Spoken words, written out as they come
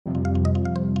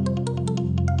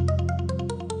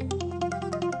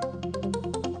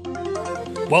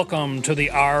Welcome to the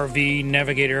RV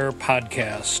Navigator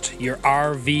Podcast, your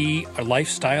RV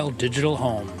lifestyle digital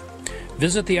home.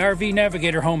 Visit the RV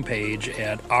Navigator homepage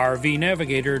at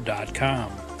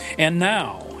rvnavigator.com. And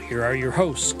now, here are your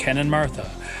hosts, Ken and Martha,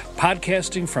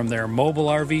 podcasting from their mobile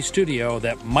RV studio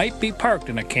that might be parked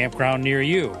in a campground near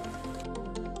you.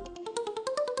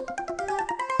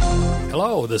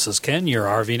 Hello, this is Ken, your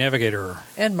RV Navigator.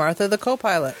 And Martha, the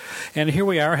co-pilot. And here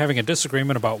we are having a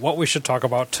disagreement about what we should talk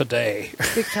about today.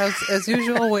 Because, as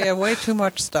usual, we have way too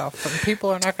much stuff, and people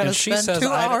are not going to spend 2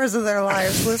 hours of their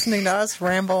lives listening to us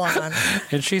ramble on.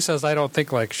 And she says, I don't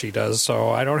think like she does, so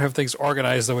I don't have things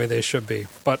organized the way they should be.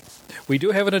 But we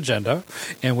do have an agenda,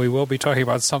 and we will be talking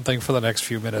about something for the next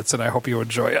few minutes, and I hope you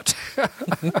enjoy it.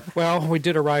 Well, we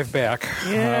did arrive back.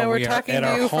 Yeah, we're talking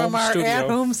to you from our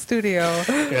at-home studio.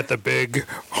 At the big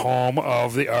home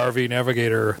of the RV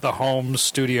Navigator, the home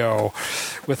studio,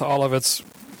 with all of its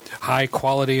high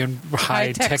quality and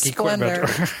high tech equipment.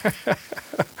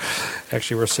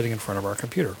 Actually, we're sitting in front of our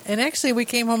computer. And actually, we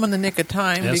came home in the nick of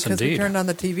time because we turned on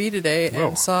the TV today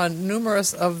and saw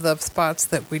numerous of the spots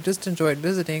that we just enjoyed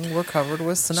visiting were covered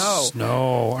with snow.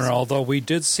 And although we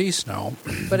did see snow,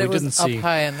 but it was up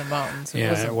high in the mountains.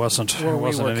 It wasn't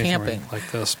anything camping like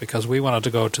this because we wanted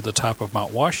to go to the top of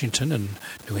Mount Washington in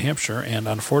New Hampshire, and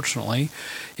unfortunately,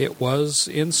 it was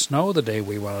in snow the day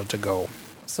we wanted to go.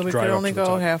 So we could only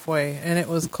go halfway, and it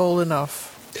was cold enough.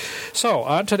 So,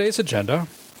 on today's agenda,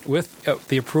 with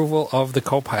the approval of the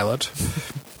co-pilot,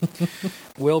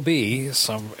 will be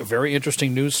some very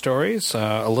interesting news stories,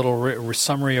 a little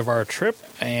summary of our trip,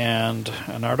 and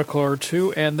an article or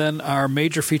two, and then our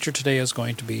major feature today is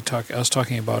going to be us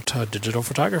talking about digital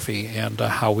photography and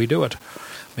how we do it.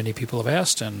 Many people have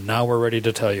asked, and now we're ready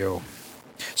to tell you.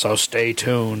 So stay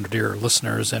tuned, dear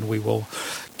listeners, and we will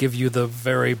give you the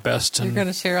very best. You're going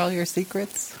to share all your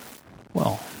secrets?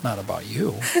 Well, not about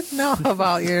you. No,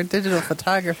 about your digital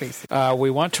photography. We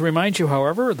want to remind you,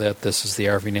 however, that this is the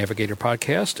RV Navigator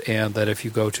podcast, and that if you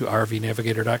go to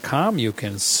rvnavigator.com, you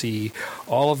can see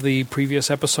all of the previous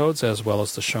episodes as well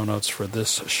as the show notes for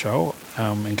this show.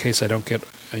 In case you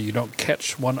don't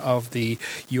catch one of the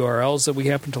URLs that we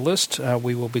happen to list,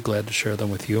 we will be glad to share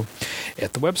them with you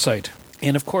at the website.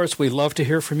 And, of course, we love to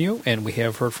hear from you, and we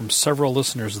have heard from several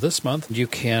listeners this month. You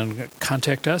can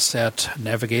contact us at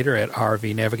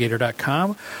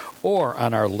navigator@rvnavigator.com or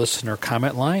on our listener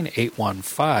comment line,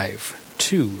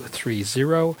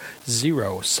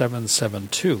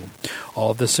 815-230-0772. All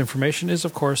of this information is,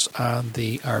 of course, on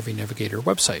the RV Navigator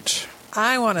website.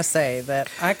 I want to say that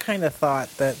I kind of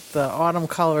thought that the autumn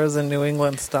colors in New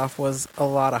England stuff was a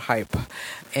lot of hype.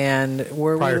 And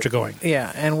prior to going. Yeah,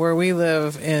 and where we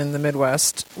live in the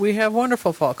Midwest, we have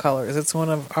wonderful fall colors. It's one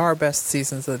of our best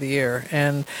seasons of the year.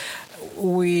 And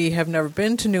we have never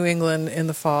been to New England in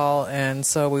the fall, and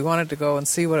so we wanted to go and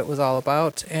see what it was all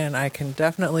about. And I can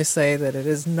definitely say that it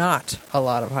is not a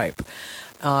lot of hype.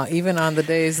 Even on the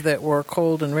days that were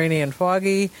cold and rainy and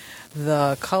foggy,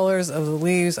 the colors of the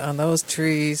leaves on those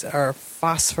trees are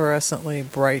phosphorescently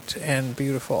bright and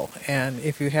beautiful. And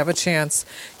if you have a chance,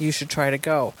 you should try to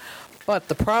go. But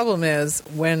the problem is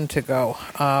when to go.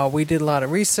 We did a lot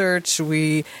of research.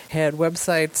 We had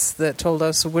websites that told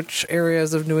us which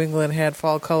areas of New England had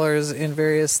fall colors in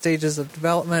various stages of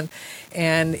development.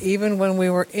 And even when we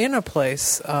were in a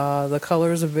place, the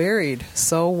colors varied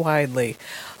so widely.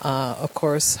 Of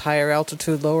course, higher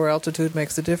altitude, lower altitude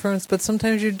makes a difference, but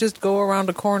sometimes you just go around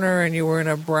a corner and you were in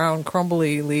a brown,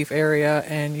 crumbly leaf area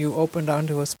and you opened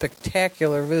onto a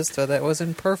spectacular vista that was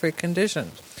in perfect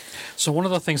condition. So one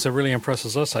of the things that really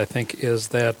impresses us, I think, is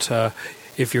that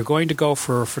if you're going to go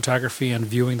for photography and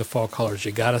viewing the fall colors,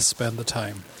 you got to spend the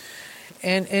time.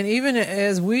 And even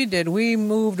as we did, we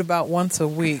moved about once a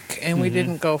week, and we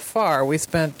didn't go far. We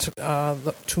spent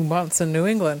 2 months in New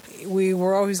England. We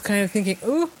were always kind of thinking,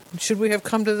 ooh, should we have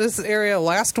come to this area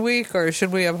last week, or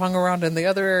should we have hung around in the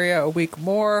other area a week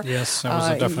more? Yes, that was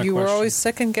a definite You were question. always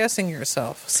second-guessing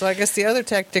yourself. So I guess the other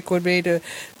tactic would be to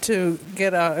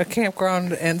get a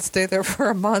campground and stay there for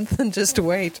a month and just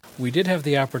wait. We did have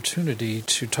the opportunity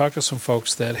to talk to some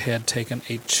folks that had taken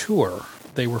a tour.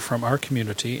 They were from our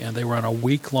community, and they were on a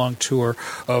week-long tour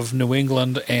of New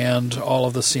England and all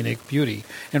of the scenic beauty.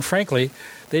 And frankly,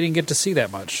 they didn't get to see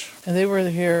that much. And they were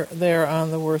there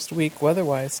on the worst week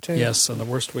weather-wise, too. Yes, on the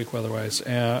worst week weather-wise.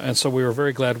 And so we were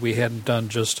very glad we hadn't done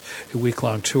just a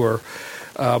week-long tour.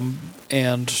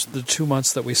 And the 2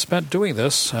 months that we spent doing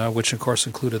this, which of course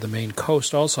included the Maine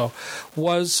coast also,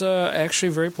 was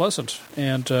actually very pleasant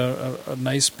and a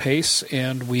nice pace,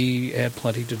 and we had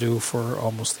plenty to do for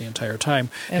almost the entire time,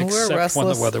 And we're except when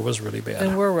restless. the weather was really bad.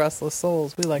 And we're restless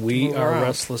souls. We like to We move are around.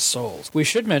 restless souls. We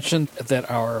should mention that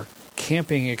our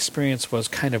camping experience was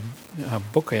kind of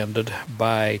bookended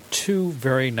by two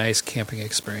very nice camping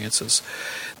experiences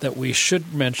that we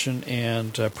should mention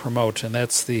and promote, and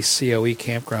that's the COE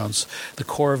campgrounds, the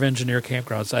Corps of Engineer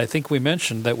campgrounds. I think we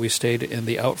mentioned that we stayed in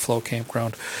the Outflow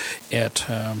campground at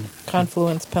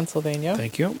Confluence, Pennsylvania.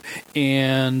 thank you,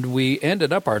 and we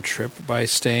ended up our trip by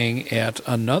staying at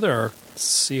another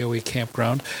COE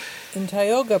campground. In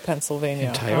Tioga, Pennsylvania.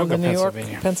 In Tioga, on the New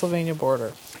Pennsylvania. York-Pennsylvania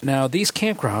border. Now, these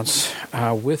campgrounds,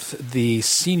 with the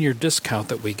senior discount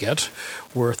that we get,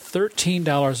 were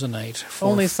 $13 a night. For,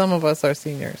 Only some of us are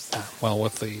seniors. well,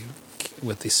 with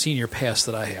the senior pass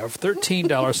that I have,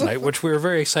 $13 a night, which we were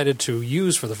very excited to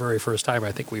use for the very first time.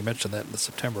 I think we mentioned that in the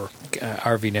September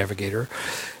RV Navigator.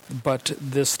 But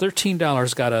this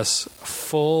 $13 got us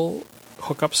full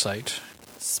hookup site.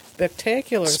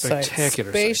 Spectacular site.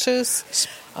 Spectacular Spacious.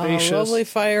 Spacious. Lovely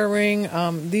fire ring.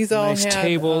 These all Nice had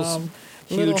tables,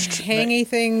 little huge hangy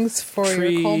things for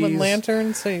trees, your Coleman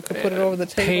lantern, so you could put it over the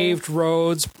table. Paved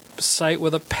roads, site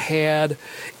with a pad,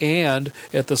 and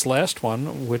at this last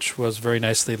one, which was very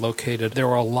nicely located, there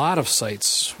were a lot of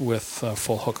sites with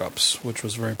full hookups, which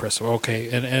was very impressive. Okay,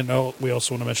 and we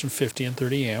also want to mention 50 and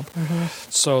 30 amp,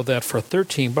 so that for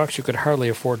 $13 you could hardly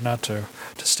afford not to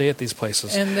stay at these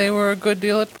places. And they were a good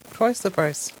deal at twice the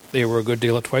price. They were a good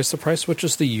deal at twice the price, which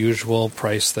is the usual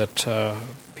price that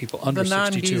people under The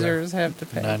 62 non-geezers have to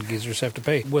pay. Non-geezers have to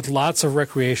pay. With lots of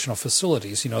recreational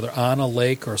facilities. You know, they're on a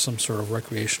lake or some sort of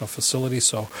recreational facility,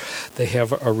 so they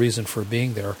have a reason for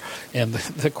being there. And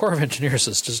the Corps of Engineers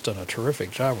has just done a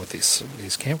terrific job with these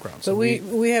campgrounds. But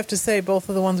we have to say both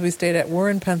of the ones we stayed at were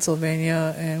in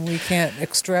Pennsylvania, and we can't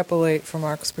extrapolate from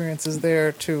our experiences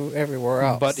there to everywhere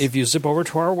else. But if you zip over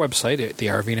to our website at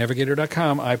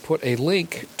thervnavigator.com, I put a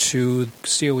link to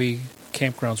COE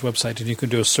Campgrounds website, and you can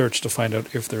do a search to find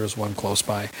out if there is one close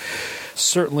by.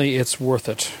 Certainly, it's worth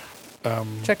it.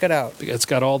 Check it out. It's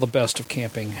got all the best of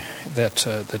camping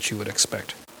that you would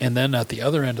expect. And then at the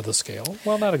other end of the scale,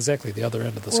 well, not exactly the other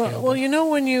end of the scale. Well, you know,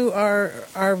 when you are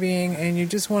RVing and you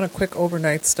just want a quick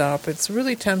overnight stop, it's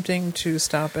really tempting to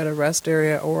stop at a rest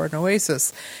area or an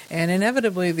oasis. And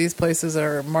inevitably, these places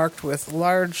are marked with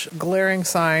large, glaring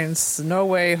signs, "No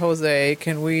way, Jose,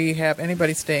 can we have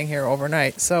anybody staying here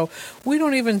overnight?" So we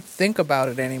don't even think about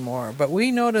it anymore. But we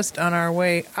noticed on our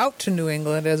way out to New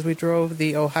England as we drove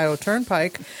the Ohio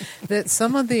Turnpike that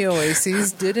some of the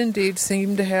oases did indeed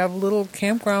seem to have little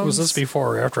campgrounds. Was this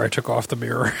before or after I took off the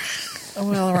mirror?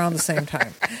 Well, around the same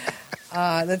time.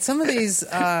 That some of these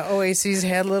oases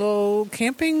had little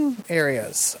camping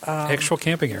areas. Actual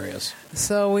camping areas.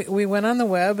 So we went on the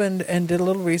web and did a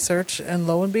little research, and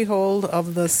lo and behold,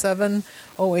 of the 7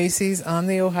 oases on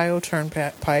the Ohio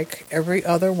Turnpike, every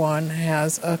other one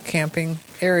has a camping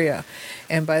area.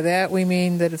 And by that we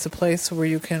mean that it's a place where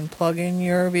you can plug in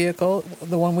your vehicle.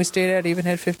 The one we stayed at even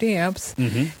had 50 amps,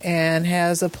 and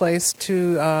has a place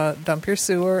to dump your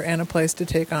sewer and a place to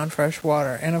take on fresh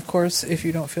water. And of course, if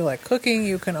you don't feel like cooking,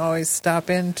 you can always stop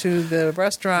into the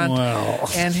restaurant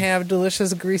and have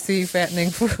delicious, greasy, fattening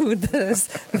food that is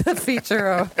the feature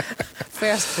of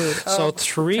fast food. So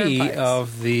 3 turnpikes.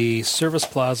 of the service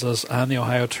plazas on the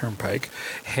Ohio Turnpike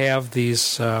have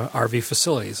these RV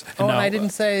facilities. And I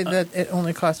didn't say that it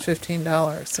only cost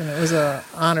 $15, and it was a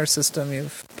honor system.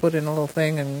 You put in a little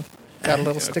thing and got a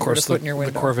little sticker of course, to put in your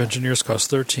window. The Corps of Engineers costs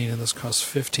 $13, and this costs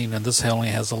 $15, and this only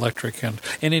has electric. And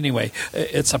anyway,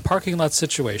 it's a parking lot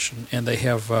situation, and they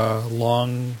have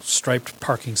long striped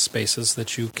parking spaces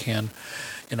that you can,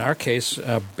 in our case,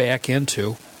 back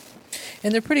into.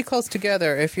 And they're pretty close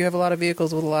together. If you have a lot of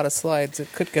vehicles with a lot of slides,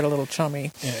 it could get a little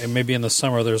chummy. And maybe in the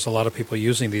summer there's a lot of people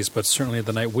using these, but certainly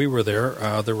the night we were there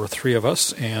were 3 of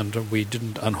us, and we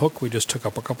didn't unhook. We just took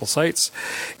up a couple sites,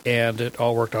 and it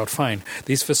all worked out fine.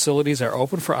 These facilities are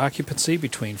open for occupancy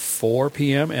between 4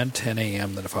 p.m. and 10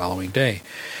 a.m. the following day,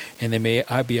 and they may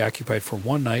be occupied for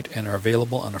one night and are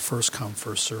available on a first-come,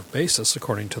 first-served basis,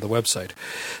 according to the website.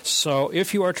 So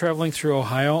if you are traveling through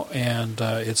Ohio and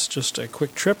it's just a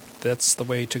quick trip, that's the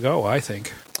way to go, I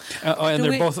think. And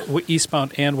they're both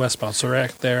eastbound and westbound, so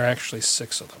there are actually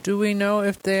 6 of them. Do we know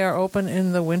if they are open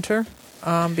in the winter?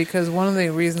 Because one of the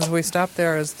reasons we stopped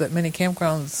there is that many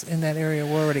campgrounds in that area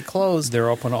were already closed.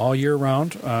 They're open all year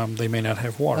round. They may not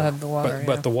have water. Have the water,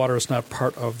 but the water is not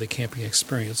part of the camping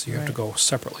experience. You have to go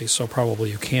separately, so probably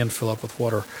you can fill up with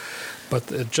water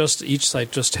But each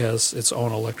site just has its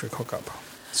own electric hookup.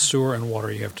 Sewer and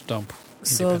water you have to dump.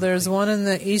 So there's one in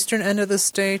the eastern end of the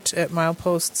state at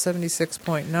milepost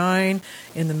 76.9,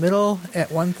 in the middle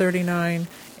at 139,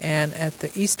 and at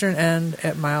the eastern end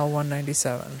at mile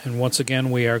 197. And once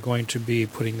again, we are going to be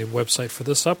putting the website for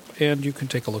this up, and you can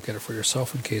take a look at it for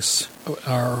yourself in case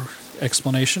our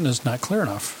explanation is not clear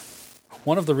enough.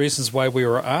 One of the reasons why we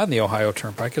were on the Ohio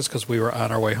Turnpike is because we were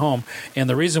on our way home. And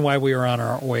the reason why we were on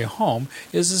our way home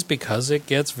is because it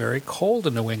gets very cold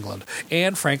in New England.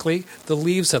 And frankly, the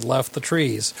leaves had left the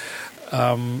trees.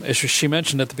 As she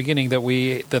mentioned at the beginning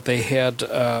that they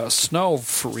had snow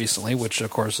for recently, which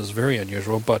of course is very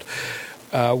unusual, but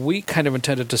we kind of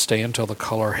intended to stay until the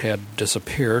color had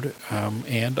disappeared,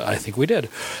 and I think we did.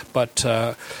 But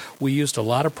we used a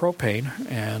lot of propane,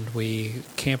 and we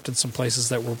camped in some places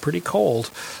that were pretty cold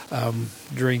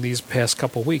during these past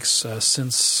couple weeks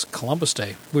since Columbus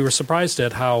Day. We were surprised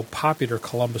at how popular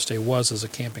Columbus Day was as a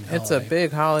camping holiday. It's a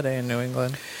big holiday in New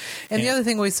England. And the other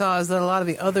thing we saw is that a lot of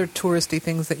the other touristy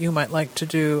things that you might like to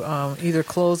do either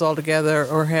close altogether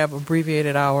or have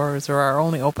abbreviated hours or are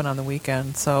only open on the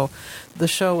weekend. So the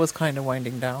show was kind of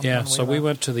winding down. Yeah, so we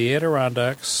went to the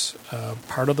Adirondacks,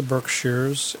 part of the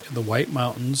Berkshires, the White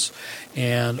Mountains,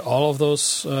 and all of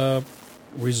those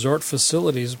resort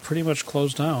facilities pretty much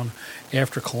closed down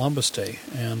after Columbus Day.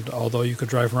 And although you could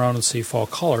drive around and see fall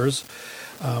colors,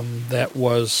 that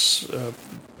was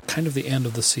kind of the end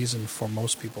of the season for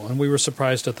most people. And we were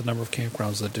surprised at the number of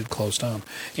campgrounds that did close down.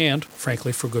 And,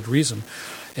 frankly, for good reason.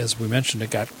 As we mentioned, it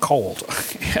got cold.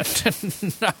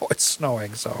 And now it's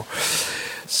snowing.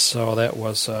 So that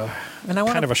was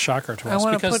kind of a shocker to us.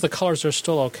 Because the colors are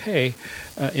still okay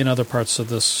in other parts of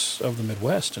the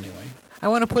Midwest, anyway. I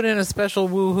want to put in a special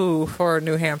woohoo for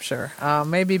New Hampshire,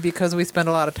 maybe because we spent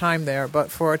a lot of time there,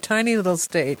 but for a tiny little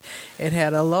state, it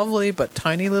had a lovely but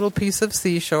tiny little piece of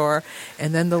seashore,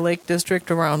 and then the Lake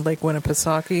District around Lake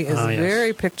Winnipesaukee is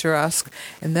very picturesque,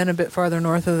 and then a bit farther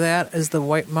north of that is the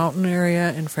White Mountain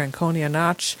area in Franconia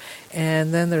Notch,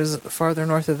 and then there's farther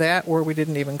north of that where we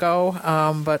didn't even go,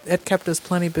 but it kept us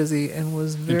plenty busy and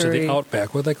was very... Into the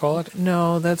Outback, what do they call it?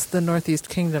 No, that's the Northeast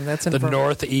Kingdom. That's in the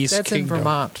Northeast Kingdom. That's in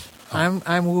Vermont. I'm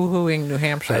woohooing New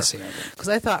Hampshire. I see. Because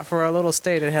I thought for a little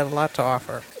state it had a lot to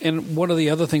offer. And one of the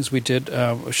other things we did,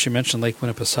 she mentioned Lake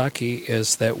Winnipesaukee,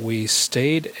 is that we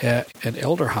stayed at an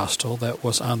elder hostel that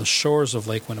was on the shores of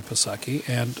Lake Winnipesaukee.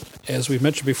 And as we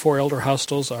mentioned before, elder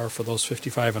hostels are for those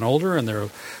 55 and older, and they're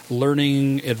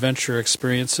learning adventure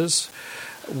experiences.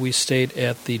 We stayed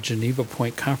at the Geneva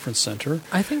Point Conference Center.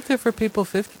 I think they're for people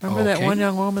 50. Remember that one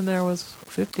young woman there was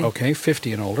 50? Okay,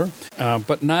 50 and older.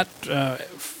 But not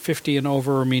 50 and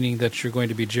over, meaning that you're going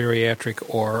to be geriatric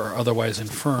or otherwise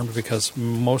infirmed, because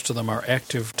most of them are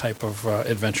active type of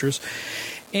adventures.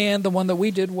 And the one that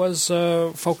we did was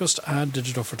focused on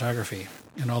digital photography.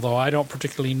 And although I don't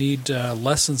particularly need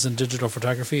lessons in digital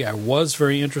photography, I was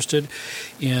very interested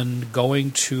in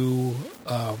going to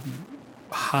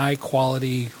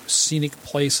high-quality scenic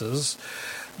places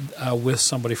with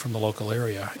somebody from the local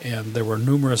area. And there were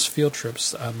numerous field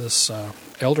trips on this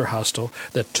elder hostel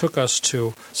that took us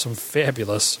to some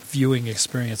fabulous viewing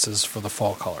experiences for the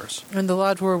fall colors. And the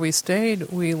lodge where we stayed,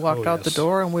 we walked out the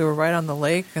door and we were right on the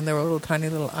lake, and there were little tiny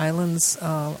little islands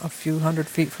a few hundred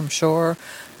feet from shore.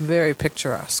 Very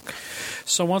picturesque.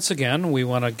 So once again, we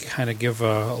want to kind of give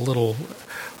a little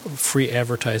free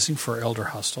advertising for elder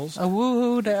hostels. A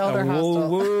woohoo to elder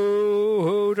hostels.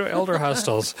 Woohoo to elder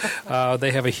hostels. They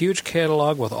have a huge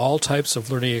catalog with all types of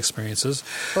learning experiences.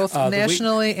 Both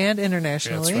nationally and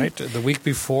internationally. That's right. The week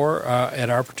before,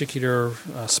 at our particular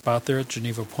spot there at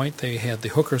Geneva Point, they had the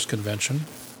Hookers Convention.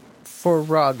 For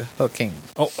rug hooking.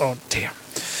 Oh, damn.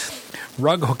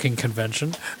 Rug hooking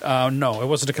convention. No, it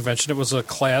wasn't a convention. It was a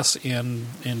class in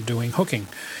doing hooking.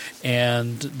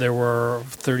 And there were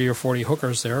 30 or 40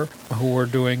 hookers there who were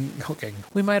doing hooking.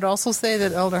 We might also say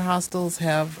that elder hostels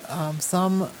have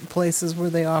some places where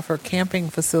they offer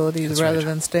camping facilities rather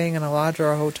than staying in a lodge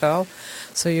or a hotel.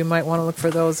 So you might want to look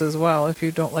for those as well if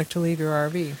you don't like to leave your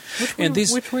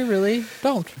RV, which we really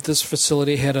don't. This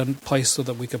facility had a place so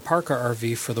that we could park our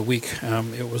RV for the week.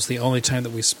 It was the only time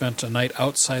that we spent a night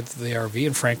outside the RV,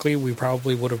 and frankly, we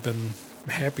probably would have been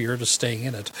happier to staying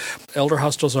in it. Elder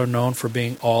hostels are known for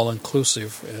being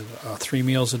all-inclusive. 3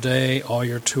 meals a day, all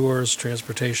your tours,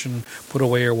 transportation, put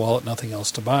away your wallet, nothing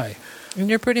else to buy. And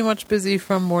you're pretty much busy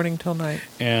from morning till night.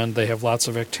 And they have lots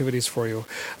of activities for you.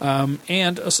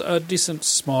 And a decent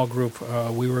small group.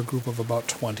 We were a group of about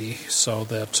 20, so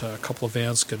that a couple of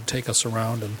vans could take us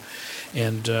around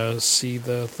and see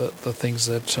the things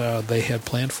that they had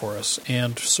planned for us.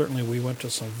 And certainly we went to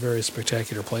some very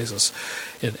spectacular places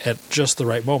at just the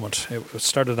right moment. It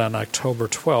started on October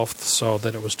 12th, so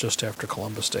that it was just after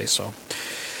Columbus Day. So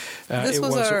this it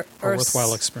was a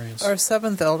worthwhile experience. Our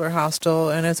 7th Elder Hostel,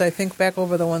 and as I think back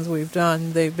over the ones we've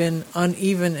done, they've been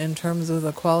uneven in terms of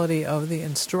the quality of the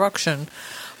instruction,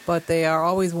 but they are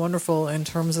always wonderful in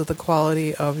terms of the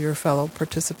quality of your fellow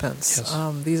participants.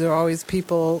 Yes. These are always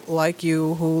people like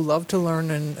you who love to learn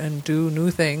and do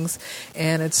new things,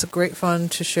 and it's great fun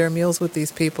to share meals with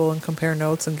these people and compare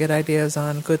notes and get ideas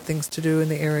on good things to do in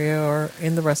the area or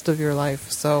in the rest of your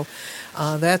life. So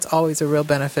that's always a real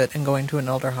benefit in going to an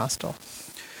elder hostel.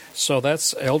 So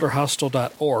that's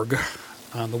elderhostel.org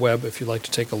on the web if you'd like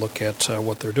to take a look at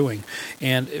what they're doing.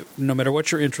 And no matter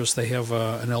what your interest, they have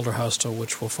an elder hostel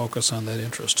which will focus on that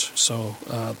interest. So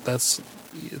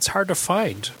it's hard to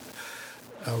find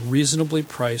reasonably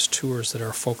priced tours that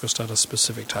are focused on a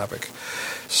specific topic.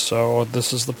 So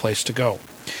this is the place to go.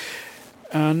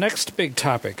 Next big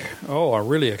topic. Oh, a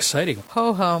really exciting.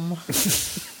 Ho-hum.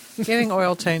 Getting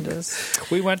oil changes.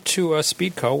 We went to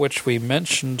Speedco, which we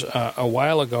mentioned a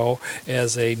while ago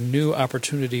as a new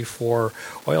opportunity for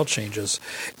oil changes.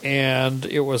 And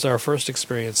it was our first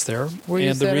experience there.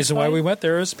 And the reason why we went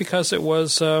there is because it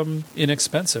was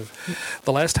inexpensive.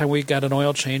 The last time we got an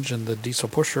oil change in the diesel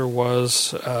pusher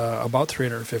was about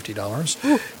 $350.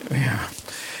 Ooh. Yeah.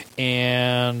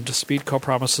 And Speedco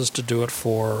promises to do it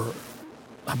for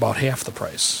about half the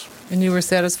price. And you were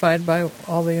satisfied by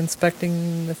all the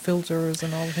inspecting the filters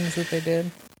and all the things that they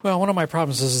did? Well, one of my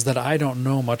problems is that I don't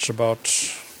know much about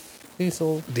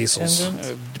diesels,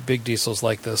 big diesels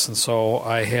like this, and so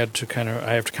I have to kind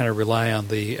of rely on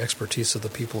the expertise of the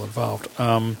people involved.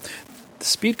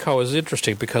 Speedco is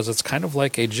interesting because it's kind of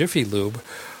like a Jiffy Lube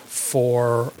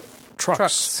for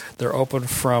trucks. They're open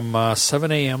from 7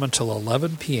 a.m. until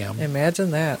 11 p.m.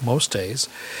 Imagine that. Most days.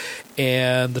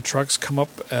 And the trucks come up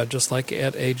just like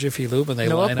at a Jiffy Lube, and they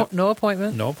line up. No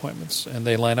appointment? No appointments. And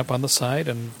they line up on the side,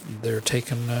 and they're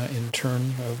taken in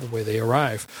turn of the way they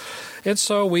arrive. And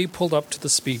so we pulled up to the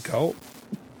Speedco,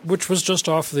 which was just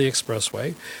off the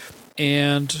expressway,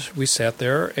 and we sat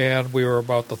there, and we were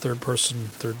about the third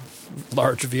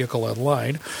large vehicle in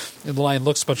line. And the line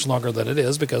looks much longer than it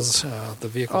is because the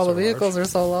vehicles all the are vehicles large. are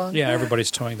so long. Yeah,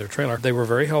 everybody's towing their trailer. They were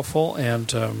very helpful and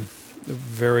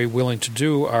very willing to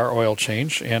do our oil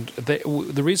change. And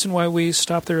the reason why we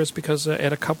stopped there is because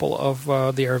at a couple of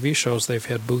the RV shows, they've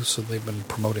had booths and they've been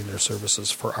promoting their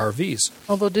services for RVs.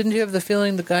 Although, didn't you have the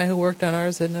feeling the guy who worked on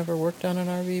ours had never worked on an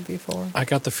RV before? I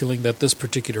got the feeling that this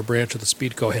particular branch of the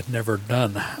Speedco had never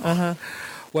done. Uh-huh.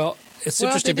 Well, it's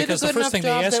interesting because the first thing they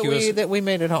ask you is that we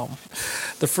made it home.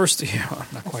 The first,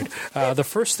 not quite. The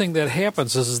first thing that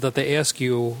happens is that they ask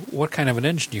you what kind of an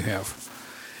engine you have,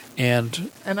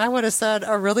 and I would have said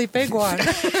a really big one.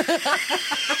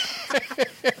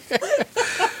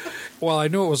 Well, I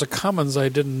knew it was a Cummins. I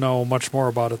didn't know much more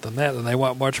about it than that, and they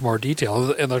want much more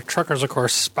detail. And the truckers, of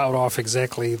course, spout off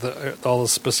exactly all the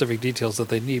specific details that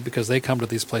they need because they come to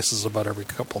these places about every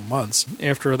couple of months.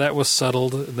 After that was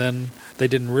settled, then they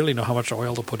didn't really know how much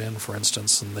oil to put in, for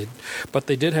instance, but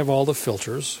they did have all the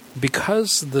filters.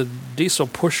 Because the diesel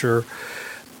pusher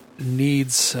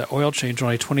needs oil change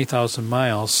only 20,000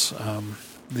 miles,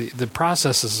 the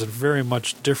process is very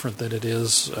much different than it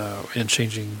is in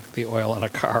changing the oil in a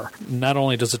car. Not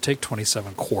only does it take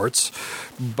 27 quarts,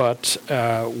 but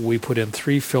we put in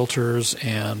 3 filters,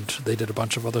 and they did a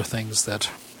bunch of other things that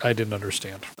I didn't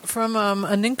understand. From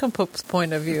a nincompoop's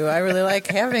point of view, I really like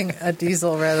having a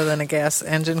diesel rather than a gas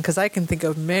engine because I can think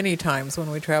of many times when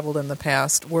we traveled in the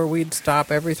past where we'd stop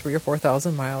every 3,000 or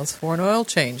 4,000 miles for an oil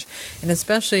change. And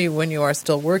especially when you are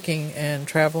still working and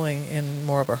traveling in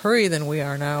more of a hurry than we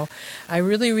are now, I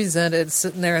really resented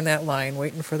sitting there in that line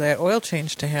waiting for that oil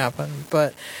change to happen.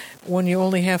 But when you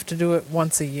only have to do it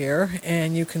once a year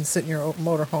and you can sit in your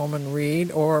motorhome and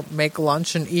read or make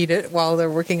lunch and eat it while they're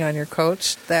working on your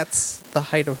coach, that's the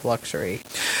height of luxury.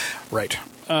 Right.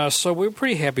 So we were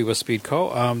pretty happy with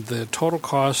Speedco. The total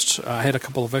cost, I had a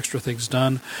couple of extra things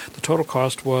done. The total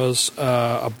cost was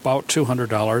about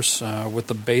 $200 with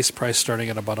the base price starting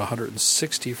at about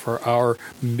 $160 for our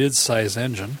mid-size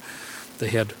engine. They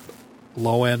had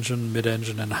low engine,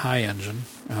 mid-engine, and high engine,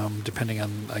 depending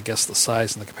on, I guess, the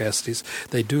size and the capacities.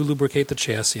 They do lubricate the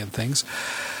chassis and things.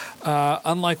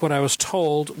 Unlike what I was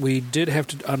told, we did have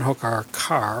to unhook our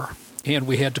car, and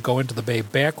we had to go into the bay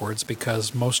backwards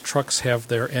because most trucks have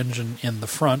their engine in the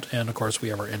front, and, of course, we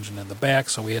have our engine in the back,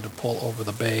 so we had to pull over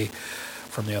the bay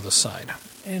from the other side.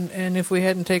 And if we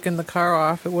hadn't taken the car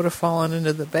off, it would have fallen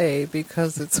into the bay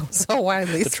because it's so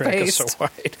widely The track is spaced. so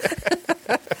wide.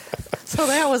 So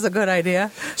that was a good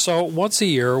idea. So once a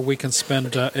year, we can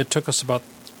spend, it took us about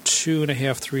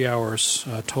 2.5, 3 hours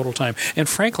total time. And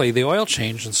frankly, the oil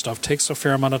change and stuff takes a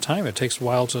fair amount of time. It takes a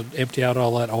while to empty out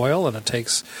all that oil, and it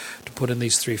takes to put in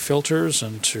these 3 filters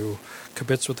and to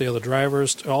kibitz with the other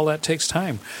drivers. All that takes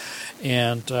time.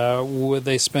 And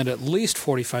they spend at least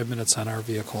 45 minutes on our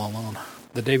vehicle alone.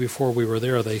 The day before we were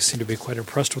there, they seemed to be quite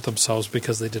impressed with themselves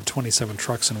because they did 27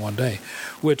 trucks in one day,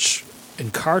 which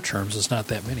in car terms is not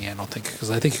that many, I don't think,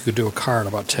 because I think you could do a car in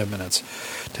about 10 minutes,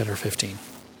 10 or 15.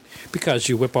 Because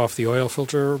you whip off the oil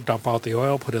filter, dump out the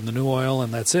oil, put in the new oil,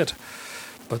 and that's it.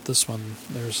 But this one,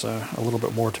 there's a little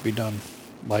bit more to be done,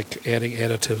 like adding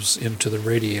additives into the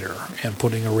radiator and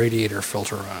putting a radiator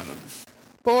filter on it.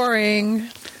 Boring.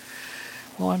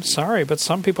 Well, I'm sorry, but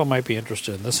some people might be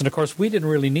interested in this. And, of course, we didn't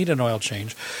really need an oil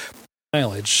change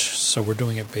mileage, so we're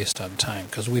doing it based on time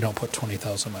because we don't put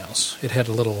 20,000 miles. It had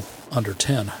a little under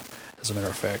 10, as a matter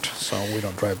of fact, so we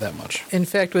don't drive that much. In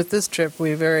fact, with this trip,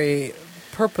 we very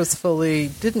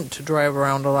purposefully didn't drive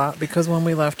around a lot because when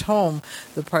we left home,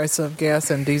 the price of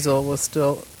gas and diesel was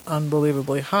still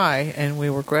unbelievably high, and we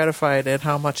were gratified at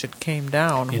how much it came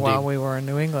down. Indeed. While we were in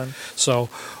New England. So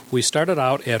we started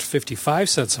out at 55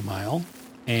 cents a mile,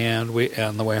 and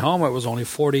on the way home it was only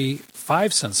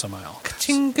 45 cents a mile.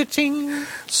 Ka-ching, ka-ching.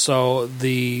 So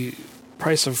the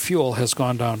price of fuel has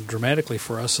gone down dramatically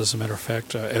for us, as a matter of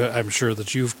fact. I'm sure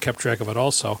that you've kept track of it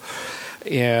also.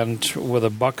 And with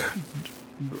 $1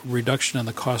 reduction in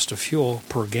the cost of fuel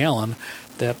per gallon,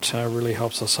 that really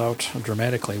helps us out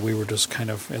dramatically. We were just kind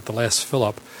of at the last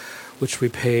fill-up, which we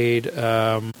paid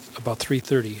about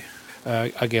 $3.30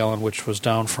 a gallon, which was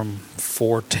down from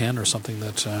 $4.10 or something,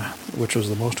 which was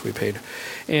the most we paid.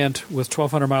 And with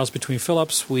 1,200 miles between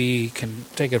fill-ups, we can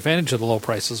take advantage of the low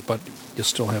prices, but you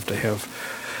still have to have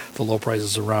the low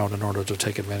prices around in order to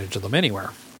take advantage of them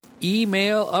anywhere.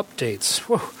 Email updates.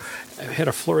 Whew. I had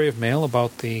a flurry of mail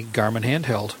about the Garmin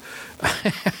handheld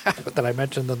that I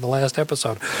mentioned in the last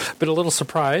episode. Been a little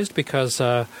surprised because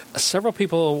several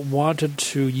people wanted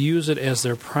to use it as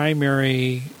their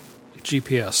primary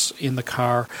GPS in the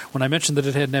car. When I mentioned that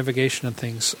it had navigation and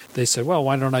things, they said, well,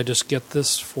 why don't I just get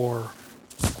this for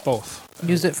both?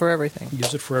 Use it for everything.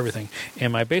 Use it for everything.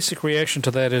 And my basic reaction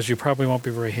to that is you probably won't be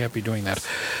very happy doing that.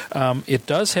 It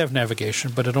does have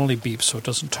navigation, but it only beeps, so it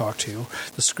doesn't talk to you.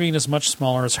 The screen is much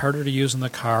smaller. It's harder to use in the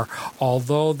car,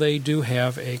 although they do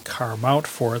have a car mount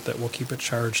for it that will keep it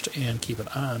charged and keep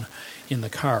it on in the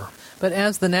car. But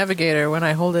as the navigator, when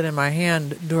I hold it in my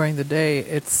hand during the day,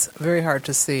 it's very hard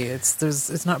to see.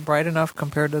 It's not bright enough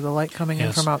compared to the light coming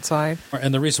in from outside.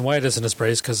 And the reason why it isn't as bright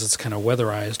is because it's kind of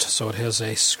weatherized, so it has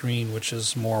a screen which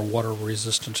is more water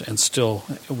resistant and still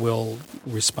will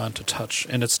respond to touch.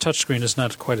 And its touch screen is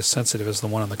not quite as sensitive as the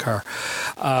one in the car.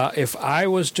 If I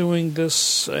was doing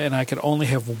this and I could only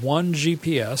have one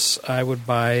GPS, I would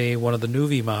buy one of the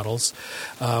Nuvi models.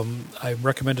 I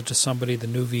recommended to somebody the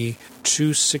Nuvi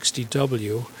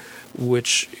 260W,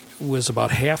 which was about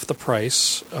half the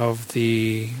price of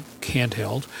the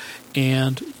handheld,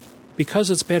 and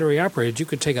because it's battery operated, you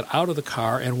could take it out of the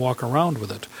car and walk around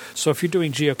with it. So if you're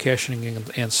doing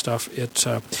geocaching and stuff,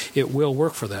 it will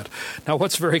work for that. Now,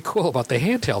 what's very cool about the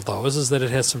handheld, though, is that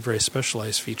it has some very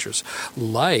specialized features,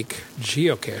 like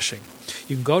geocaching.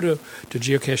 You can go to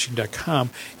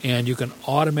geocaching.com, and you can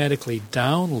automatically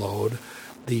download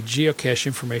the geocache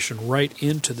information right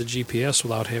into the GPS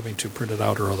without having to print it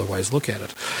out or otherwise look at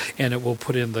it. And it will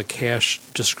put in the cache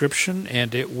description,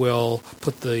 and it will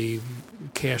put the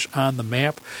cache on the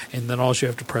map, and then all you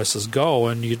have to press is go,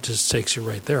 and it just takes you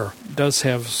right there. It does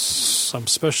have some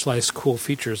specialized cool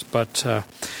features, but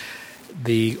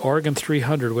the Oregon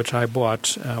 300, which I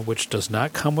bought, which does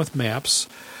not come with maps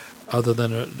other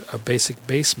than a basic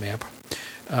base map,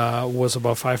 was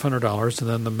about $500, and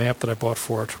then the map that I bought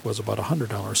for it was about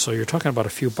 $100. So you're talking about a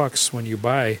few bucks when you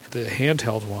buy the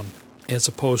handheld one, as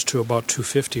opposed to about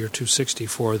 $250 or $260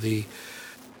 for the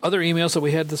other emails that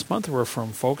we had this month were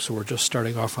from folks who were just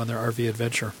starting off on their RV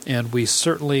adventure. And we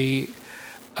certainly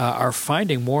are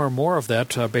finding more and more of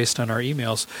that based on our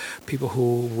emails. People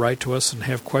who write to us and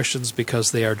have questions because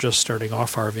they are just starting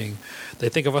off RVing. They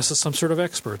think of us as some sort of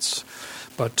experts.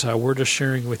 But we're just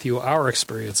sharing with you our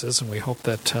experiences, and we hope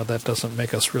that that doesn't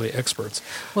make us really experts.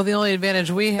 Well, the only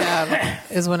advantage we have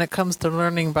is when it comes to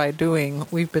learning by doing.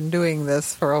 We've been doing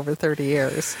this for over 30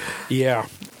 years. Yeah,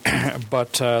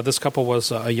 but this couple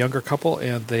was a younger couple,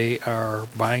 and they are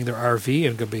buying their RV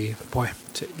and going to be,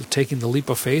 taking the leap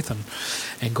of faith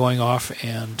and going off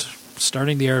and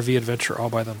starting the RV adventure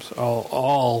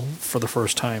all for the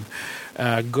first time.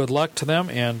 Good luck to them,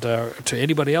 and to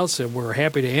anybody else. We're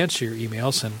happy to answer your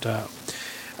emails, and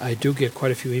I do get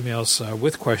quite a few emails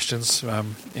with questions,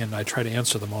 and I try to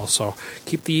answer them all. So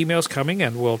keep the emails coming,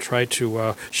 and we'll try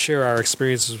to share our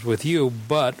experiences with you,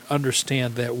 but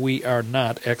understand that we are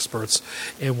not experts,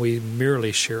 and we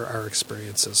merely share our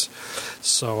experiences.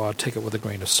 So take it with a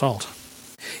grain of salt.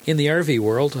 In the RV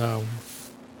world,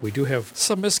 we do have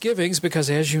some misgivings because,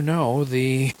 as you know,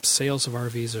 the sales of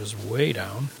RVs is way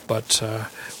down. But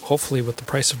hopefully with the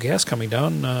price of gas coming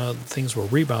down, things will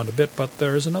rebound a bit. But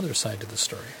there is another side to the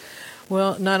story.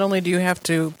 Well, not only do you have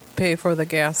to pay for the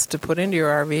gas to put into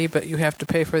your RV, but you have to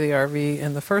pay for the RV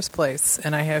in the first place.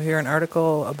 And I have here an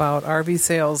article about RV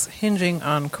sales hinging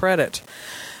on credit.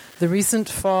 The recent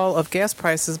fall of gas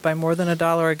prices by more than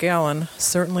 $1 a gallon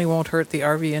certainly won't hurt the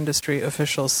RV industry,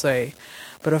 officials say.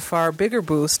 But a far bigger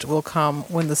boost will come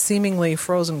when the seemingly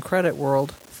frozen credit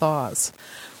world thaws.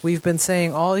 We've been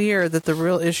saying all year that the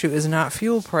real issue is not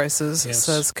fuel prices, yes,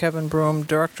 says Kevin Broom,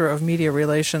 Director of Media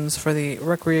Relations for the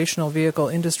Recreational Vehicle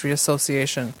Industry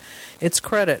Association. It's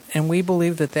credit, and we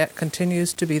believe that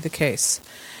continues to be the case.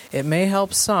 It may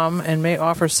help some and may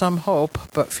offer some hope,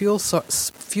 but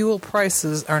fuel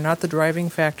prices are not the driving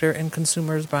factor in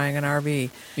consumers buying an RV.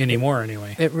 Anymore,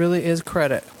 anyway. It really is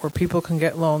credit, where people can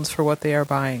get loans for what they are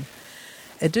buying.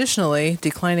 Additionally,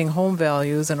 declining home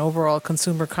values and overall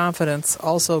consumer confidence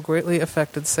also greatly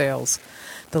affected sales.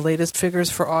 The latest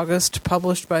figures for August,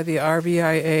 published by the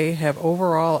RVIA, have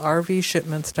overall RV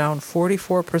shipments down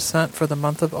 44% for the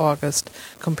month of August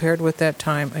compared with that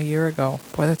time a year ago.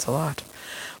 Boy, that's a lot.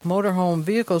 Motorhome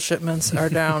vehicle shipments are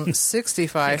down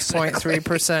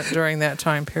 65.3% during that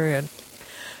time period.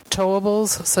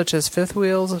 Towables, such as fifth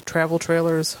wheels, travel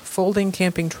trailers, folding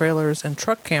camping trailers, and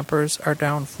truck campers, are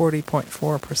down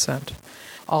 40.4%.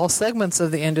 All segments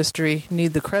of the industry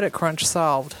need the credit crunch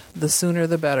solved. The sooner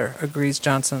the better, agrees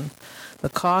Johnson. The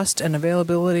cost and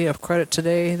availability of credit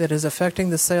today that is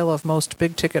affecting the sale of most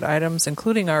big-ticket items,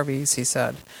 including RVs, he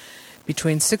said.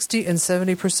 Between 60 and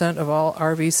 70% of all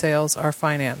RV sales are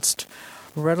financed.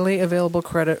 Readily available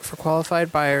credit for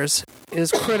qualified buyers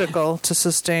is critical to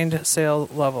sustained sale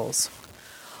levels.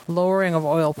 Lowering of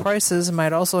oil prices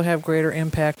might also have greater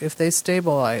impact if they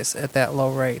stabilize at that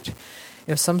low rate.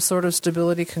 If some sort of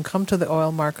stability can come to the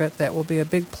oil market, that will be a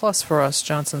big plus for us,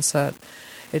 Johnson said.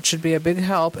 It should be a big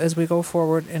help as we go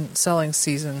forward in selling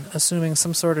season, assuming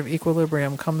some sort of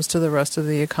equilibrium comes to the rest of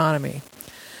the economy.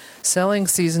 Selling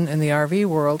season in the RV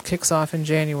world kicks off in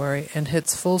January and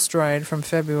hits full stride from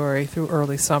February through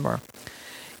early summer.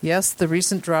 Yes, the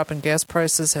recent drop in gas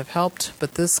prices have helped,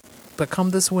 but come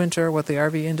this winter, what the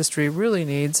RV industry really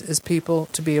needs is people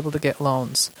to be able to get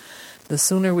loans. The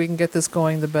sooner we can get this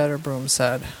going, the better, Broom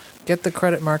said. Get the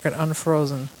credit market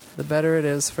unfrozen. The better it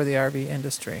is for the RV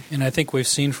industry. And I think we've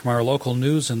seen from our local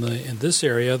news in this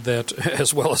area that,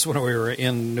 as well as when we were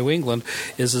in New England,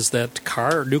 is that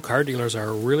new car dealers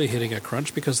are really hitting a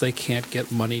crunch because they can't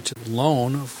get money to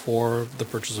loan for the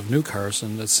purchase of new cars,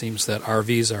 and it seems that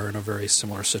RVs are in a very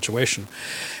similar situation.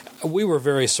 We were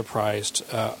very surprised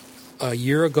a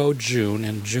year ago,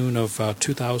 in June of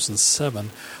 2007,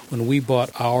 when we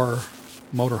bought our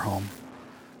motorhome.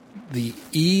 The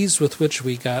ease with which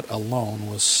we got a loan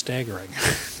was staggering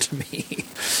to me.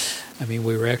 I mean,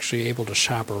 we were actually able to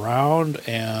shop around,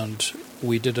 and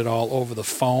we did it all over the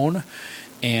phone,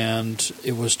 and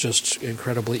it was just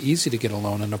incredibly easy to get a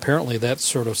loan. And apparently that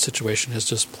sort of situation has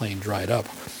just plain dried up.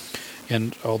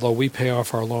 And although we pay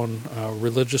off our loan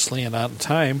religiously and on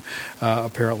time,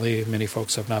 apparently many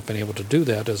folks have not been able to do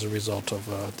that as a result of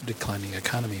the declining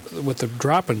economy. With the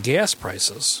drop in gas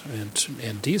prices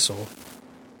and diesel,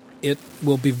 it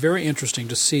will be very interesting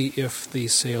to see if the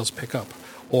sales pick up,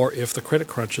 or if the credit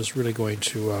crunch is really going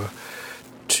to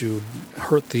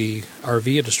hurt the RV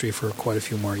industry for quite a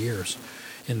few more years.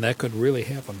 And that could really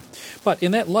happen. But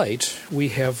in that light, we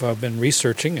have been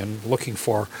researching and looking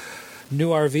for new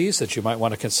RVs that you might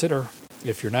want to consider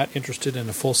if you're not interested in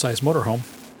a full-size motorhome.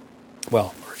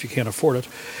 Well, or if you can't afford it,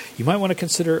 you might want to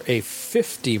consider a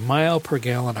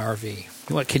 50-mile-per-gallon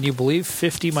RV. Can you believe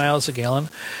 50 miles a gallon?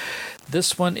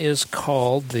 This one is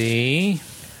called the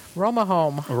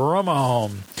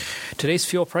Roma-Home. Today's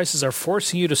fuel prices are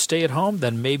forcing you to stay at home,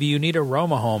 then maybe you need a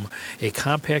Roma-Home, a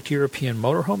compact European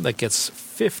motorhome that gets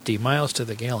 50 miles to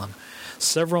the gallon.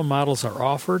 Several models are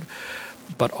offered,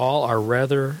 but all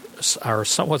are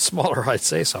somewhat smaller, I'd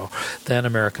say so, than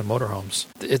American motorhomes.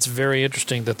 It's very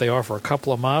interesting that they offer a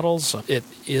couple of models. It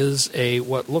is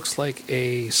what looks like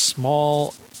a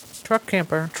small Truck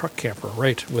camper,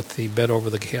 right, with the bed over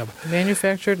the cab.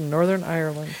 Manufactured in Northern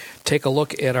Ireland. take a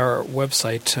look at our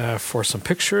website for some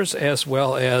pictures as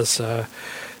well as the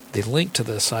link to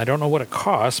this. I don't know what it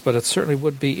costs, but it certainly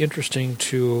would be interesting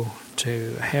to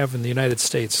have in the United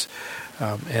States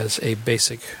as a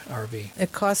basic RV.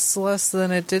 It costs less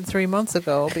than it did 3 months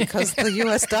ago because the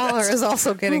U.S. dollar is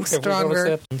also getting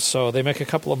stronger. So they make a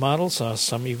couple of models,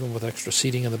 some even with extra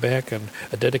seating in the back and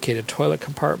a dedicated toilet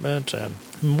compartment, and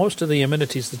most of the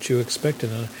amenities that you expect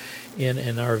in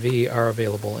an RV are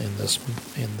available in this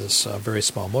very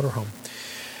small motorhome.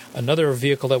 Another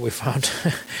vehicle that we found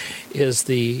is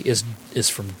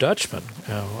from Dutchman,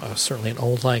 certainly an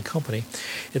old line company.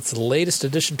 Its latest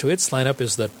addition to its lineup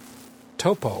is the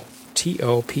Topo,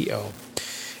 T-O-P-O,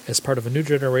 as part of a new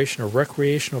generation of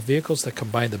recreational vehicles that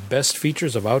combine the best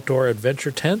features of outdoor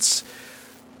adventure tents.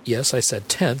 Yes, I said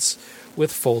tents,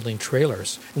 with folding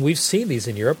trailers. And we've seen these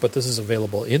in Europe, but this is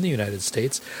available in the United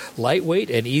States.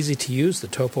 Lightweight and easy to use, the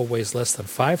Topo weighs less than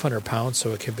 500 pounds,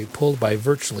 so it can be pulled by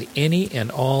virtually any and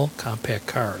all compact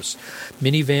cars,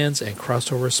 minivans, and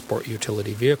crossover sport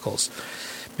utility vehicles.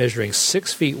 Measuring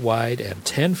 6 feet wide and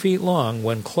 10 feet long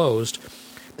when closed,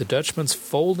 the Dutchman's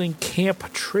folding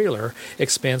camp trailer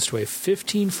expands to a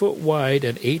 15-foot wide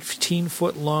and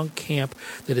 18-foot long camp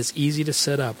that is easy to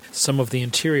set up. Some of the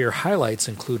interior highlights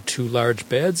include 2 large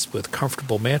beds with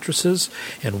comfortable mattresses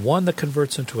and one that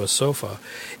converts into a sofa,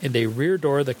 and a rear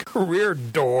door that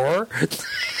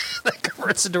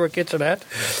converts into a kitchenette.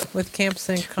 With camp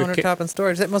sink, countertop, and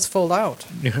storage. It must fold out.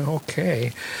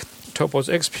 Okay. Topo's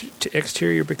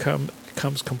exterior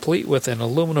comes complete with an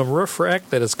aluminum roof rack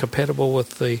that is compatible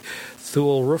with the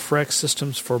Thule roof rack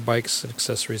systems for bikes and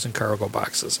accessories and cargo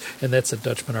boxes. And that's at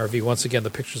Dutchman RV. Once again, the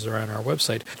pictures are on our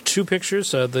website. 2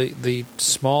 pictures. The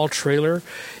small trailer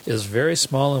is very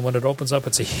small, and when it opens up,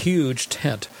 it's a huge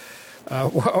tent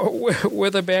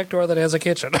with a back door that has a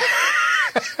kitchen.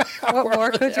 What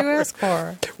more could you ask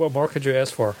for? What more could you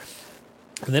ask for?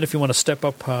 And then if you want to step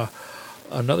up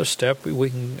another step, we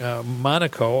can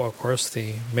Monaco, of course,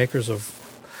 the makers of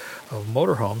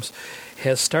motorhomes,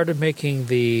 has started making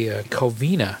the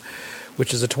Covina,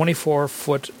 which is a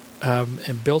 24-foot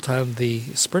and built on the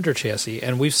Sprinter chassis.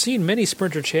 And we've seen many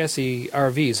Sprinter chassis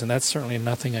RVs, and that's certainly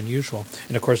nothing unusual.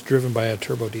 And, of course, driven by a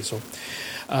turbo diesel.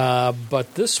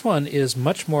 But this one is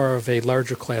much more of a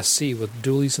larger Class C with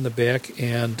dualies in the back,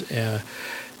 and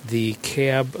the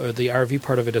cab, or the RV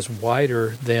part of it, is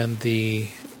wider than the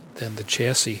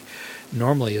chassis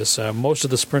normally is. Most of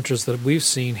the Sprinters that we've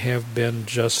seen have been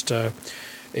just a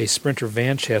Sprinter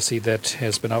van chassis that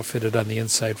has been outfitted on the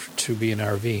inside to be an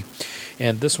RV.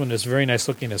 And this one is very nice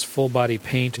looking, as full body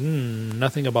paint,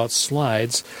 nothing about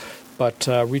slides, but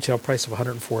retail price of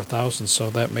 $104,000, so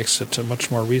that makes it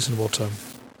much more reasonable to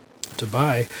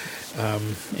buy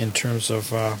in terms of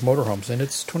motorhomes. And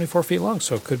it's 24 feet long,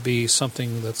 so it could be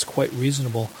something that's quite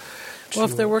reasonable. Well,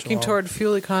 if they're working toward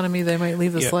fuel economy, they might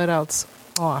leave the slide outs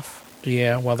off.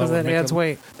 Yeah, well, that adds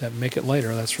weight. That make it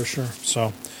lighter, that's for sure. So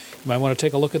you might want to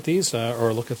take a look at these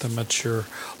or look at them at your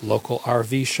local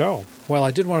RV show. Well,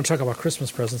 I did want to talk about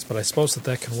Christmas presents, but I suppose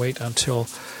that can wait until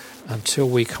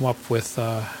we come up with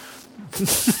the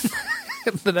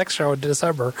next show in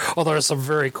December. Although there's some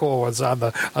very cool ones on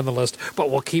the list, but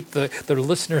we'll keep the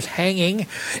listeners hanging,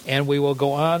 and we will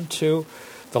go on to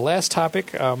the last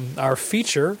topic, our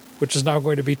feature, which is now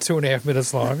going to be 2.5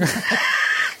 minutes long.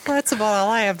 Well, that's about all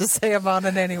I have to say about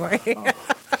it anyway.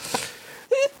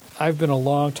 I've been a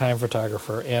long-time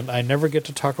photographer, and I never get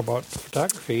to talk about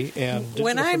photography. And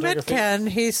when I met Ken,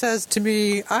 he says to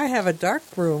me, I have a dark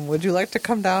room. Would you like to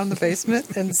come down in the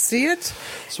basement and see it?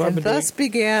 So and thus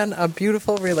began a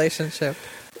beautiful relationship.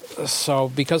 So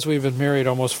because we've been married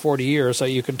almost 40 years,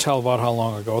 you can tell about how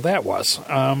long ago that was.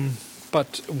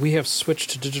 But we have switched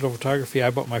to digital photography.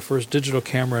 I bought my first digital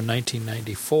camera in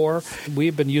 1994.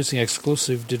 We've been using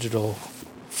exclusive digital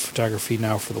photography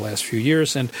now for the last few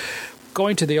years, and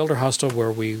going to the Elder Hostel,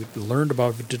 where we learned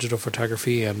about digital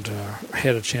photography and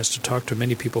had a chance to talk to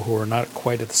many people who are not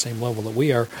quite at the same level that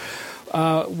we are,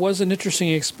 was an interesting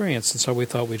experience. And so we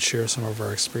thought we'd share some of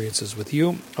our experiences with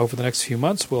you. Over the next few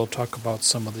months, we'll talk about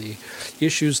some of the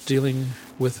issues dealing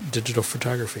with digital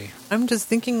photography. I'm just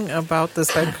thinking about this,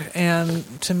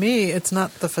 and to me, it's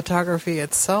not the photography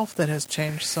itself that has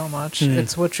changed so much.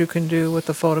 It's what you can do with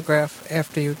the photograph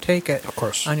after you take it, of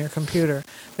course, on your computer.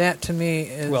 That, to me,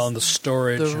 is and the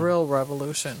storage, the real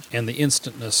revolution. And the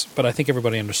instantness. But I think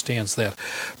everybody understands that.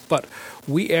 But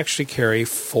we actually carry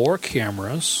 4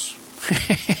 cameras.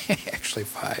 Actually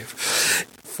 5.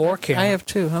 4 cameras. I have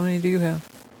 2. How many do you have?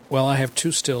 Well, I have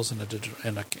 2 stills and a digital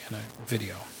and a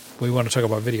video. We want to talk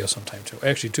about video sometime too.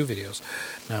 Actually, 2 videos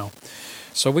now.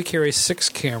 So we carry 6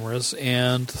 cameras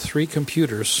and 3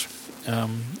 computers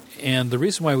And the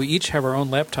reason why we each have our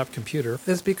own laptop computer,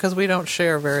 Is because we don't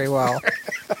share very well.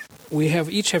 we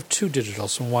each have two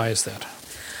digitals, and why is that?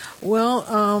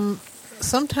 Well,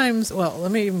 sometimes,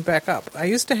 let me even back up. I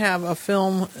used to have a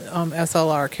film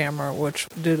SLR camera, which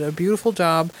did a beautiful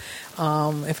job,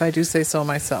 if I do say so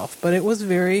myself, but it was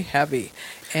very heavy.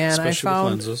 And Especially I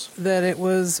found with lenses. that it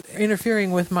was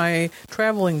interfering with my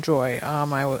traveling joy.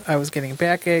 I was getting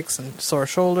backaches and sore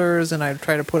shoulders, and I'd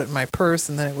try to put it in my purse,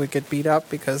 and then it would get beat up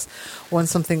because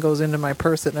once something goes into my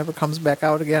purse, it never comes back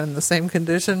out again in the same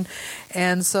condition.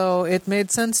 And so it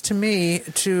made sense to me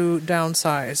to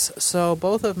downsize. So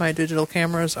both of my digital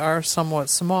cameras are somewhat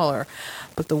smaller,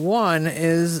 but the one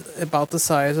is about the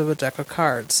size of a deck of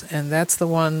cards, and that's the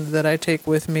one that I take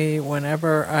with me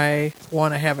whenever I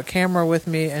want to have a camera with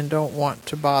me and don't want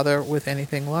to bother with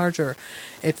anything larger.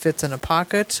 It fits in a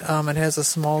pocket. It has a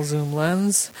small zoom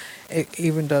lens. It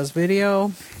even does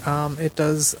video. It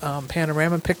does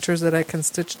panorama pictures that I can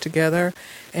stitch together,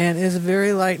 and is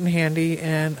very light and handy.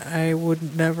 And I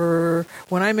would never,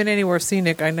 when I'm in anywhere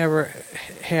scenic, I am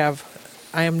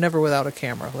never without a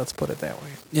camera. Let's put it that way.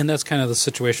 And that's kind of the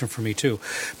situation for me, too,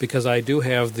 because I do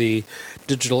have the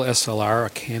digital SLR, a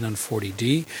Canon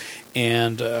 40D,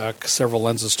 and several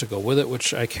lenses to go with it,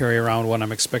 which I carry around when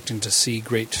I'm expecting to see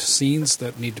great scenes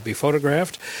that need to be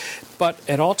photographed. But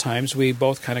at all times, we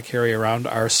both kind of carry around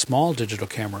our small digital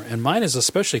camera. And mine is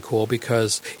especially cool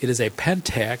because it is a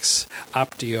Pentax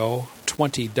Optio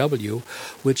 20W,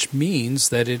 which means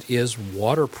that it is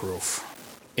waterproof.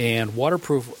 And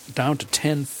waterproof down to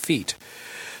 10 feet.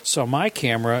 So my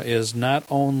camera is not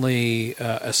only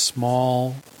a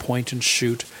small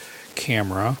point-and-shoot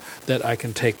camera that I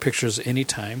can take pictures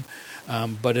anytime,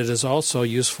 but it is also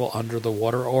useful under the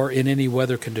water or in any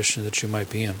weather condition that you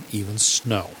might be in, even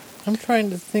snow. I'm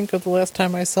trying to think of the last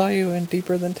time I saw you in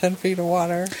deeper than 10 feet of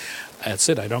water. That's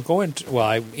it. I don't go into,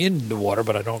 I'm in the water,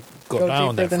 but I don't go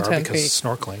down that far because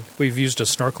snorkeling. We've used a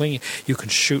snorkeling. You can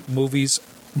shoot movies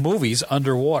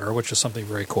underwater, which is something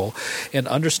very cool. And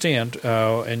understand,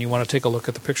 and you want to take a look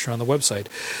at the picture on the website,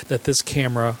 that this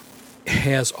camera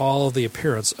has all of the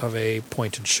appearance of a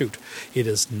point and shoot. It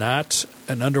is not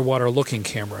an underwater looking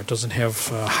camera. It doesn't have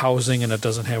housing, and it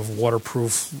doesn't have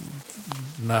waterproof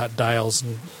dials,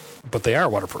 but they are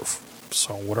waterproof.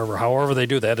 So however they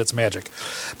do that, it's magic.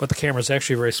 But the camera is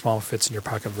actually very small and fits in your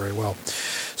pocket very well.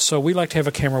 So we like to have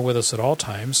a camera with us at all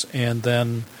times, and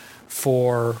then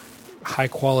for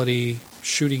high-quality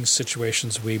shooting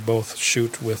situations, we both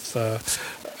shoot with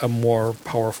a more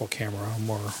powerful camera, a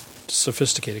more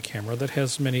sophisticated camera that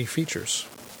has many features.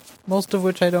 Most of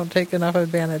which I don't take enough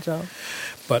advantage of.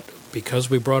 But because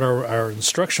we brought our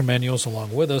instruction manuals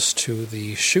along with us to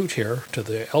the shoot here, to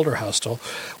the Elder Hostel,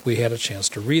 we had a chance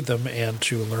to read them and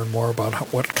to learn more about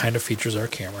what kind of features our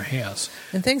camera has.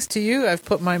 And thanks to you, I've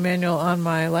put my manual on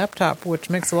my laptop, which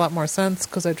makes a lot more sense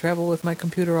because I travel with my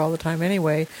computer all the time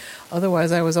anyway.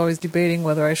 Otherwise, I was always debating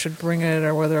whether I should bring it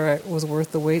or whether it was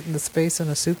worth the weight and the space in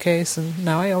a suitcase, and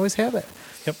now I always have it.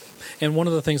 Yep. And one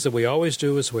of the things that we always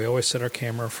do is we always set our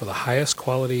camera for the highest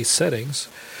quality settings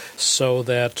so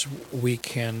that we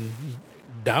can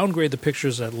downgrade the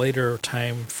pictures at later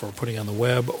time for putting on the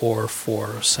web or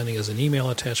for sending as an email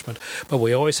attachment. But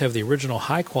we always have the original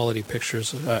high quality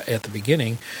pictures at the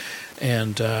beginning.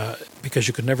 And because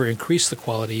you could never increase the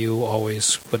quality,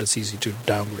 but it's easy to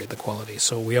downgrade the quality.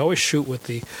 So we always shoot with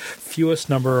the fewest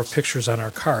number of pictures on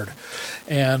our card.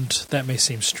 And that may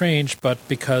seem strange, but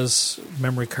because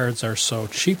memory cards are so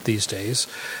cheap these days,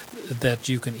 that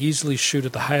you can easily shoot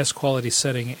at the highest quality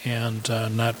setting and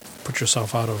not put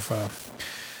yourself out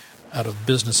of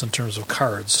business in terms of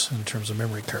cards, in terms of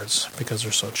memory cards, because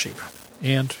they're so cheap.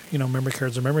 And, memory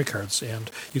cards are memory cards. And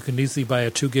you can easily buy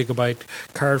a 2 gigabyte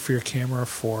card for your camera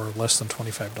for less than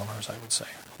 $25, I would say.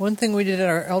 One thing we did at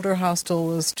our Elder Hostel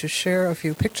was to share a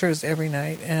few pictures every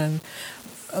night. And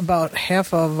about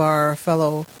half of our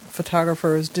fellow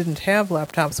photographers didn't have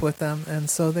laptops with them, and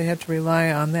so they had to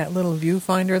rely on that little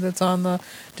viewfinder that's on the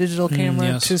digital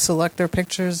camera to select their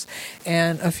pictures.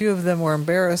 And a few of them were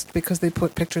embarrassed because they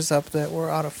put pictures up that were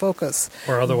out of focus.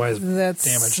 Or otherwise That's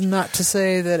damaged. Not to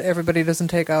say that everybody doesn't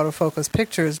take out of focus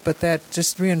pictures, but that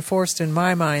just reinforced in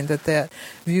my mind that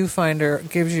viewfinder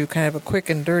gives you kind of a quick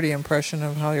and dirty impression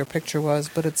of how your picture was,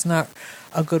 but it's not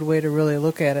a good way to really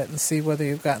look at it and see whether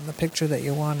you've gotten the picture that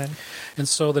you wanted. And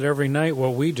so that every night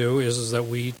what we do is that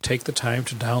we take the time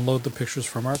to download the pictures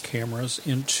from our cameras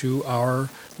into our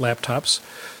laptops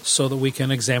so that we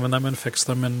can examine them and fix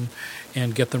them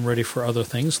and get them ready for other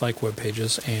things like web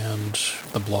pages and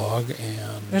the blog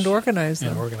and organize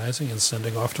them. And organizing and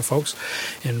sending off to folks.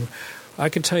 And I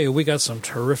can tell you we got some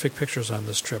terrific pictures on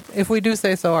this trip. If we do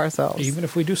say so ourselves. Even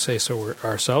if we do say so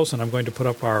ourselves, and I'm going to put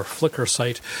up our Flickr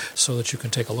site so that you can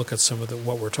take a look at some of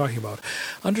what we're talking about.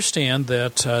 Understand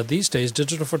that these days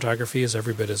digital photography is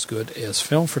every bit as good as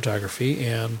film photography,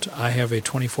 and I have a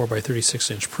 24 by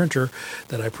 36 inch printer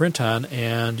that I print on,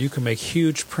 and you can make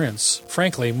huge prints,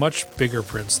 frankly, much bigger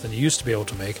prints than you used to be able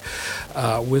to make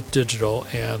with digital,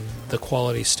 and the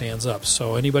quality stands up.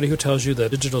 So anybody who tells you that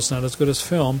digital is not as good as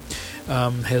film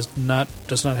does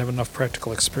not have enough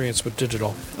practical experience with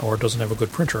digital, or doesn't have a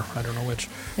good printer. I don't know which.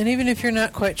 And even if you're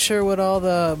not quite sure what all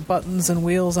the buttons and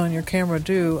wheels on your camera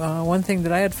do, one thing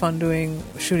that I had fun doing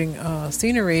shooting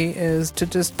scenery is to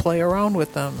just play around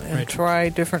with them and try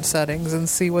different settings and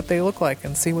see what they look like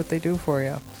and see what they do for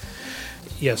you.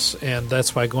 Yes, and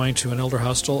that's why going to an elder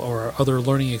hostel or other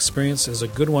learning experience is a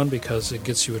good one, because it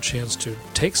gets you a chance to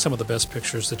take some of the best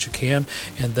pictures that you can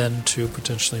and then to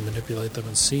potentially manipulate them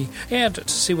and see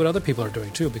what other people are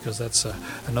doing too, because that's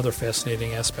another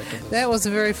fascinating aspect of this. That was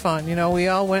very fun. You know, we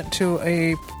all went to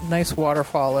a nice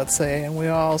waterfall, let's say, and we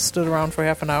all stood around for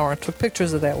half an hour and took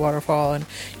pictures of that waterfall, and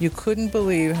you couldn't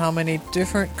believe how many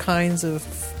different kinds of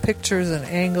pictures and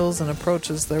angles and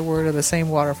approaches there were to the same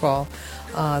waterfall.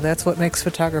 That's what makes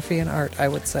photography an art, I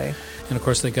would say. And, of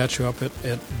course, they got you up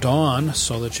at dawn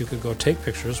so that you could go take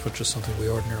pictures, which is something we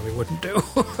ordinarily wouldn't do.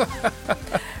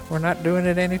 We're not doing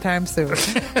it anytime soon.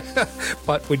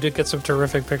 But we did get some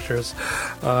terrific pictures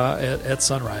at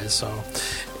sunrise, so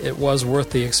it was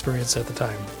worth the experience at the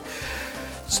time.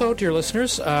 So, dear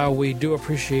listeners, we do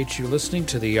appreciate you listening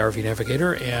to the RV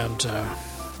Navigator and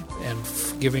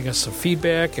giving us some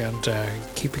feedback and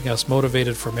keeping us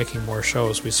motivated for making more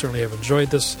shows. We certainly have enjoyed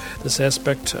this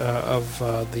aspect of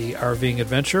the RVing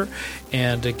adventure,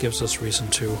 and it gives us reason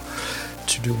to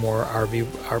do more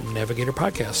RV Navigator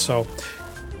podcasts. So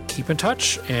keep in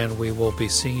touch, and we will be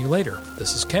seeing you later.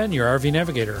 This is Ken, your RV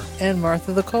Navigator. And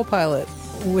Martha, the co-pilot,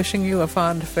 wishing you a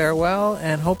fond farewell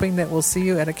and hoping that we'll see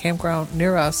you at a campground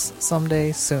near us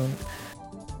someday soon.